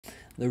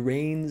The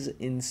rains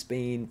in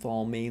Spain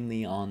fall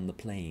mainly on the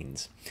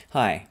plains.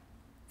 Hi.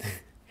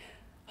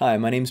 Hi,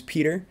 my name's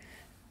Peter,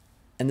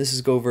 and this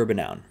is Go Verb,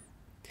 Noun.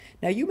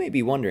 Now you may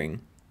be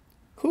wondering,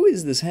 who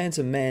is this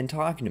handsome man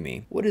talking to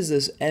me? What is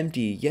this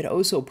empty yet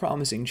oh so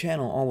promising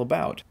channel all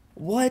about?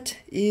 What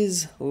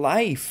is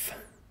life?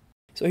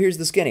 So here's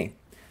the skinny.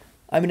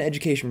 I'm an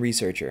education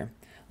researcher.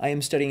 I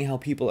am studying how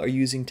people are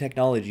using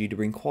technology to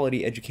bring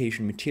quality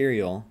education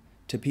material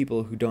to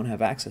people who don't have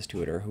access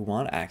to it or who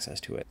want access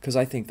to it, because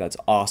I think that's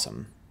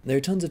awesome. There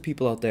are tons of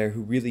people out there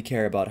who really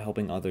care about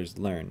helping others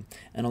learn,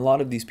 and a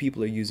lot of these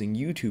people are using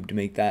YouTube to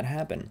make that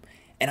happen,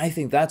 and I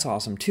think that's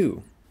awesome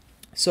too.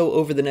 So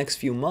over the next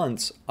few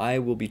months, I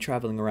will be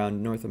traveling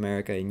around North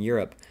America and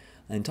Europe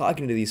and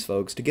talking to these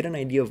folks to get an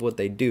idea of what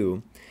they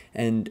do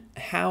and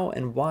how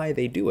and why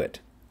they do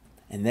it.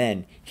 And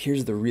then,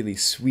 here's the really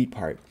sweet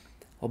part.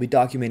 I'll be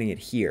documenting it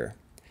here.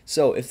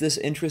 So if this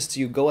interests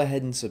you, go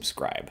ahead and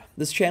subscribe.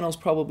 This channel is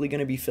probably going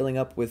to be filling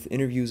up with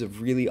interviews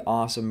of really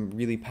awesome,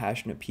 really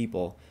passionate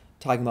people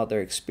talking about their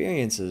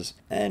experiences,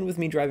 and with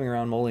me driving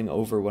around mulling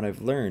over what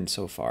I've learned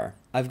so far.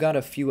 I've got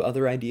a few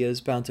other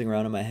ideas bouncing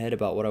around in my head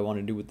about what I want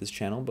to do with this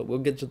channel, but we'll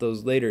get to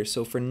those later.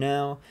 So for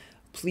now,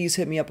 please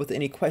hit me up with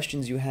any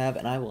questions you have,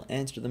 and I will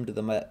answer them to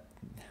the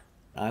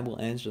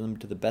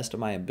best of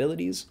my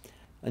abilities.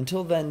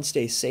 Until then,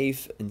 stay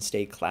safe and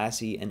stay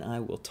classy, and I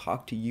will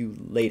talk to you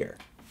later.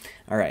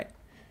 All right,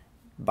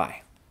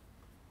 bye.